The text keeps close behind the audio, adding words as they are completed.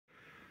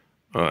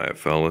Alright,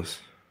 fellas,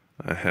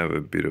 I have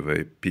a bit of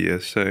a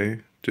PSA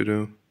to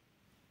do.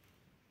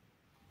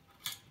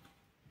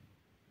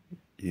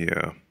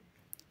 Yeah.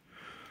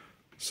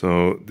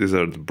 So, these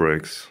are the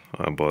brakes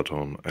I bought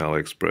on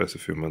AliExpress a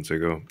few months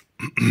ago.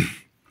 I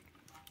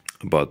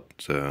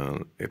bought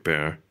a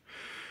pair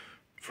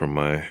for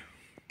my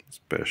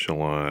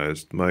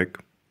specialized bike.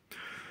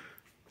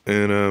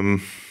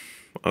 And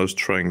I was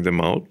trying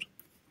them out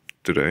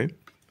today.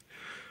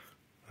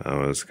 I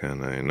was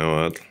kinda, you know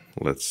what,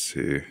 let's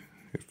see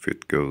if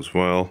it goes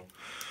well.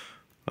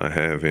 I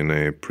have in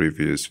a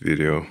previous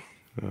video,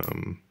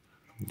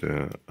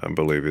 I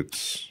believe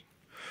it's,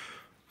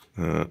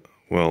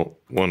 well,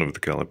 one of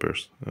the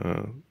calipers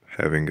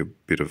having a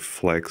bit of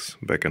flex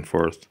back and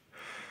forth.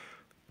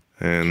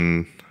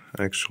 And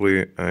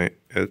actually I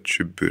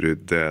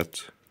attributed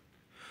that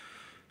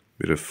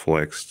bit of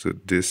flex to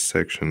this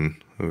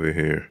section over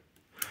here,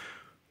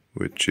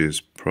 which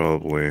is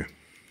probably,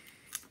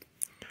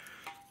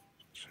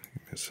 give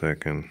me a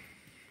second.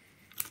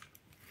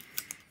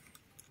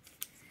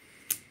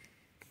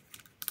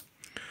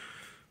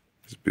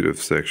 This bit of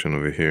section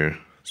over here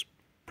is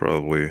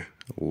probably a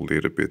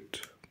little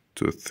bit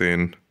too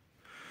thin,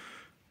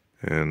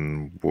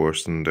 and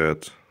worse than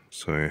that,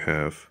 so you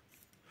have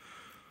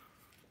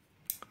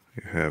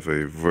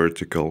a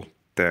vertical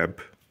tab,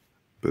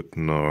 but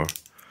not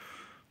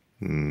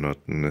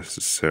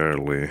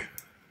necessarily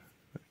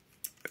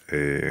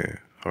a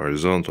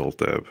horizontal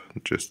tab,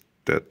 just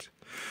that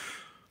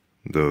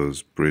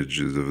those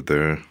bridges over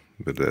there,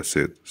 but that's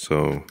it.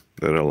 So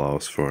that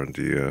allows for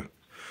the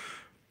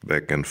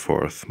back and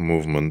forth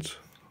movement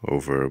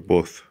over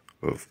both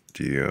of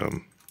the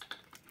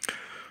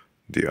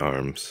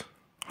arms.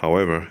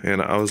 However,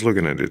 and I was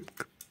looking at it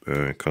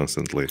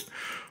constantly,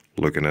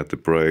 looking at the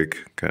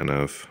brake, kind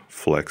of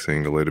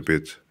flexing a little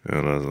bit,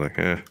 and I was like,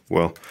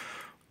 well,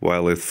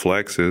 while it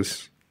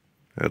flexes,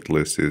 at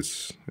least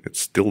it's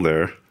still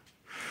there.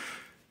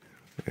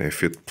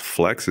 If it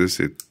flexes,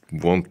 it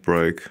won't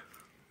break.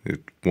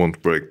 It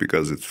won't break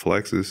because it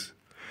flexes.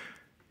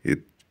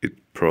 It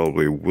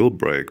probably will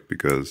break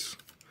because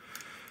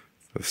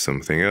of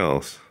something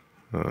else,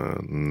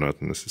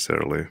 not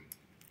necessarily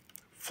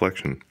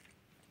flexion.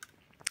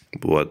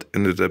 But what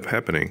ended up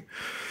happening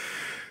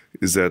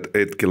is that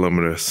 8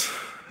 kilometers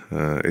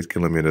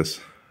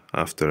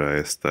after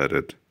I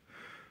started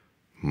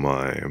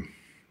my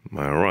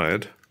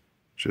ride,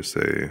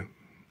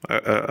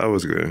 I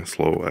was going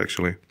slow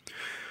actually.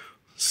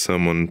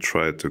 Someone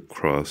tried to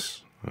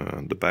cross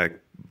the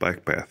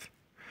bike path,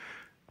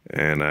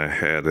 and I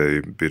had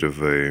a bit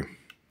of a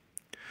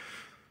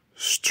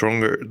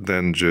stronger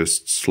than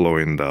just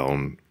slowing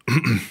down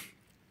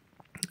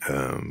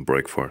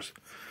brake force,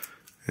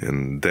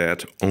 and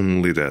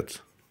only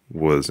that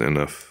was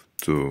enough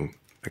to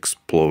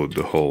explode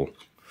the whole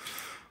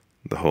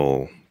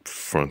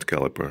front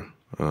caliper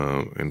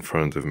in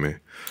front of me.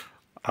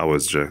 I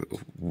was just,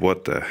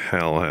 what the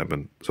hell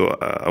happened? So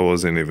I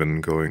wasn't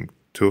even going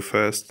too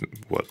fast,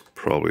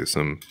 probably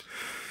some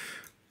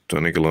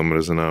 20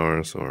 kilometers an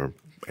hour or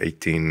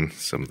 18,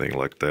 something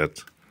like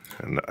that.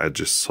 And I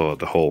just saw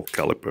the whole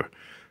caliper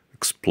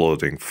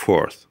exploding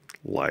forth,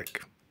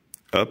 like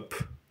up,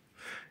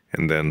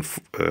 and then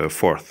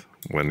forth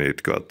when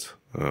it got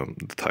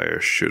the tire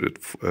shooted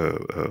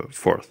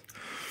forth.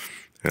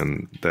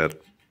 And that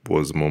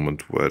was the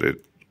moment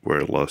where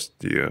I lost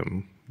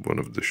the one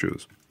of the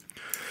shoes.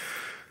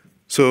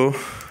 So,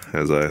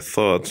 as I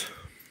thought,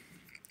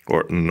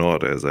 or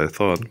not as I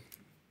thought,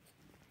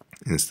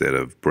 instead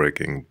of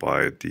breaking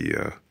by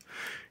the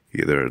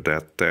either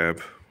that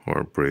tab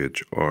or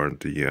bridge or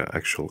the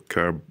actual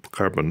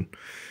carbon,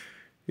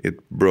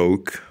 it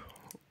broke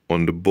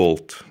on the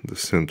bolt, the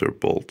center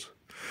bolt.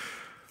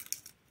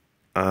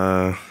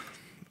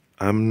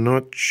 I'm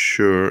not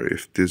sure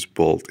if this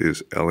bolt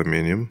is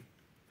aluminium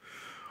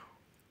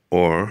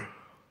or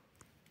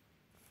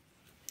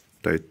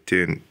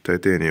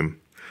titanium.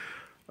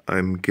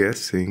 I'm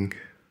guessing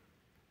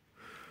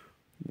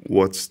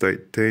what's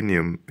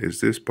titanium is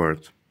this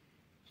part.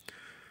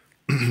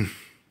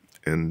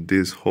 And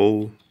this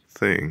whole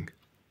thing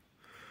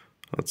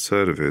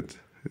outside of it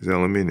is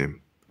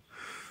aluminium.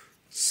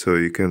 So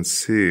you can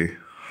see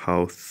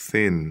how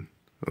thin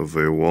of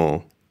a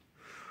wall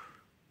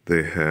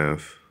they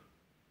have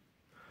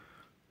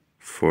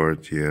for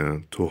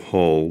to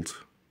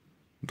hold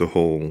the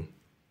whole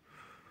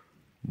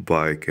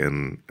bike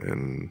and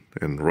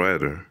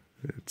rider.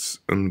 It's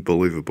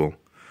unbelievable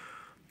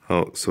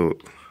how, so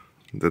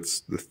that's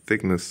the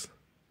thickness.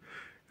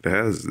 It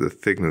has the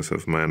thickness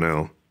of my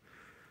nail.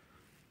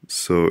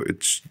 So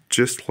it's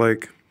just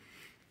like,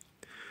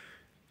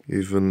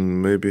 even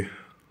maybe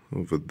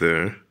over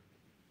there,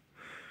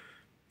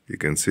 you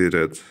can see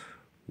that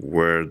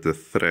where the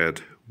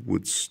thread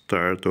would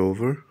start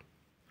over,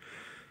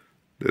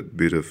 that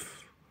bit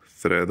of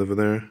thread over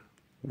there,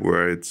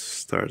 where it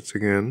starts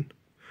again,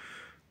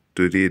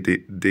 to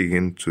dig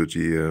into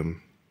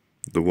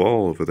the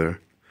wall over there,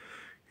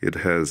 it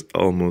has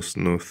almost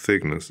no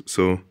thickness.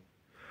 So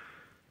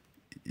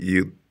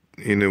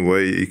in a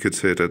way, you could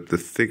say that the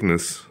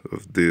thickness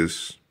of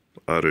this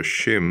outer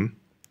shim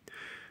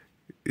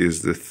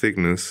is the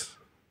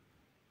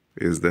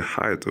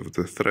height of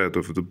the thread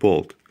of the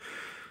bolt.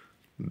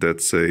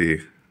 That's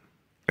a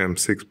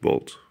M6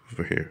 bolt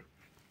over here.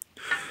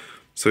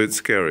 So it's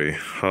scary.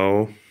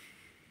 How?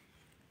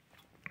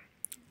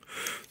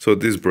 So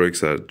these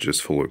brakes are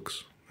just for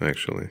looks,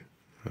 actually.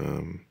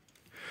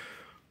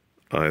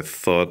 I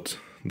thought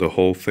the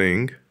whole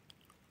thing,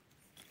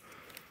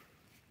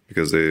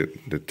 because they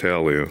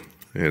tell you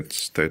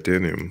it's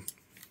titanium,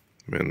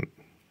 and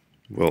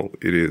well,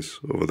 it is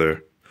over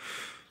there,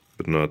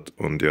 but not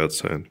on the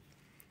outside.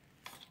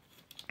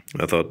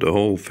 I thought the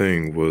whole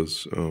thing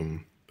was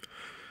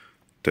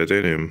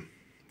titanium,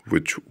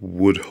 which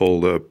would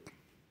hold up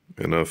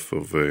enough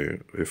of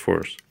a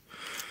force.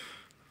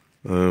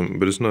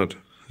 But it's not.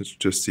 It's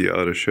just the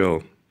outer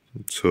shell.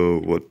 So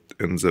what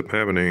ends up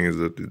happening is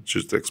that it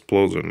just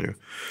explodes on you.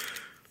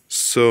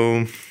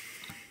 So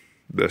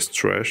that's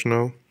trash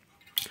now.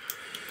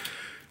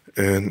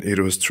 And it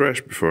was trash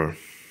before.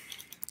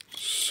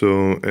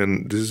 So,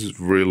 and this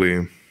is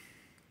really...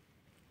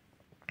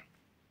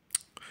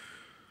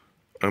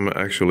 I'm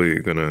actually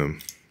gonna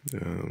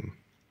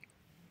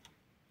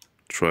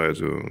try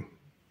to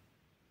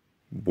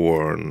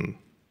burn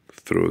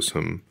through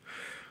some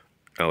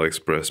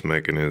AliExpress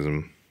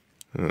mechanism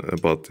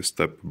about this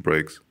type of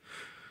brakes,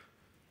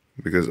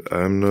 because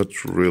I'm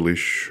not really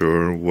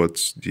sure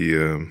what's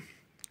the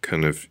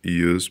kind of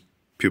use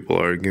people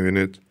are giving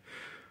it.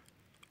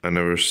 I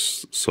never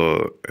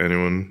saw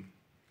anyone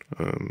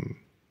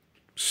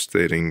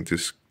stating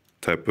this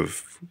type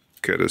of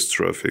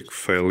catastrophic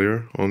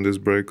failure on these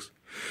brakes.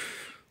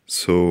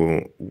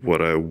 So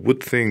what I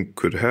would think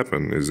could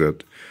happen is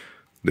that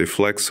they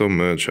flex so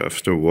much,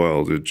 after a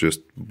while they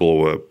just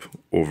blow up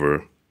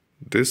over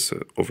this,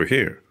 over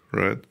here,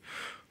 right?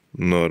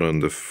 Not on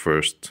the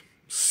first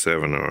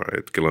 7 or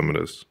 8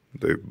 kilometers.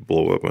 They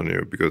blow up on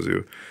you because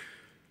you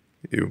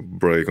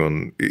brake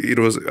on... It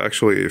was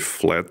actually a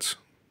flat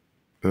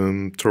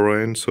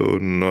terrain, so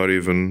not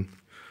even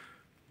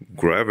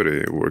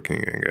gravity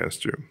working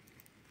against you.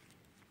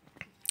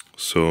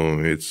 So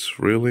it's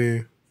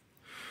really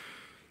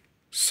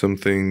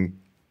something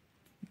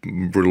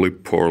really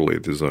poorly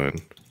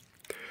designed.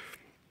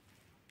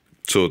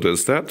 So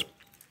there's that.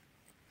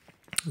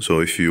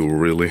 So if you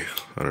really,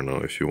 I don't know,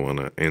 if you want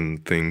to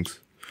end things,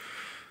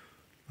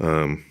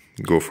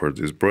 go for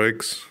these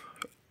brakes.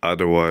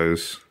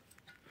 Otherwise,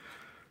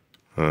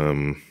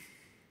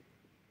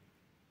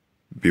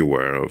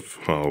 beware of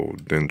how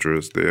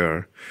dangerous they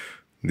are.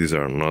 These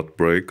are not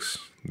brakes.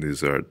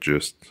 These are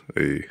just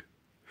a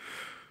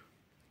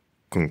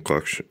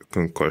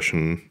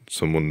concussion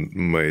someone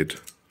made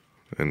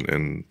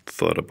and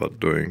thought about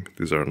doing.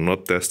 These are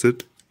not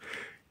tested.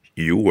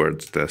 You were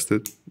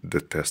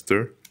the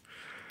tester.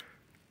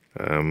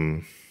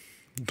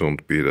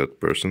 Don't be that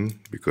person,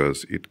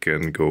 because it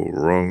can go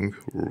wrong,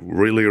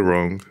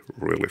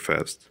 really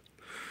fast.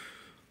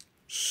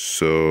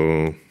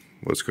 So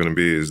what's gonna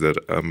be is that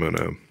I'm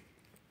gonna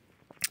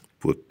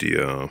put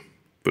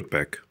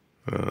back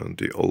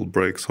the old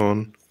brakes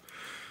on,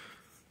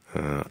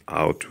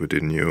 out with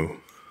the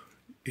new,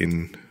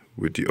 in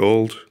with the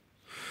old,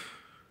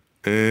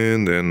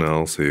 and then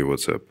I'll see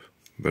what's up.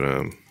 But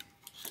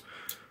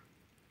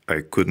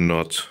I could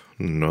not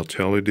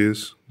tell you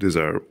this. These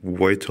are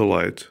way too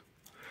light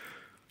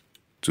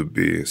to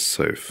be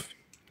safe.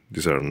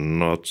 These are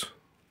not,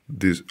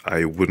 these,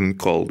 I wouldn't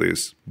call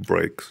these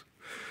brakes.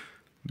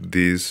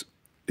 This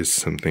is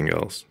something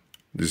else.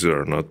 These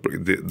are not,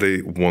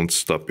 they won't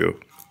stop you.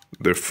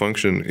 Their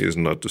function is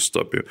not to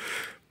stop you.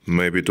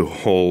 Maybe to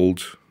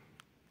hold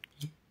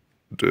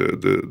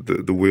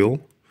the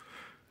wheel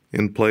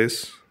in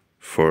place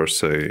for,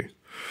 say,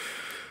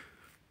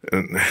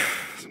 some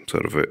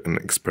sort of an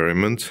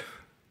experiment.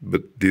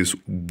 But this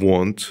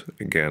won't,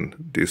 again,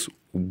 this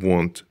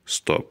won't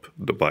stop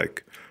the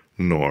bike,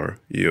 nor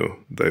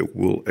you. They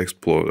will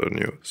explode on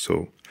you,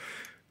 so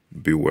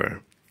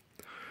beware.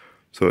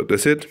 So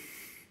that's it.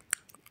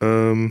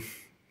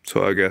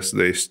 So I guess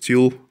they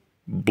still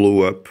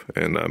blew up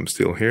and I'm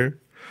still here.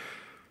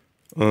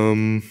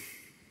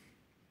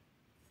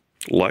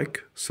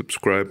 Like,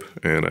 subscribe,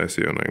 and I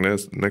see you on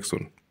the next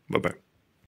one. Bye-bye.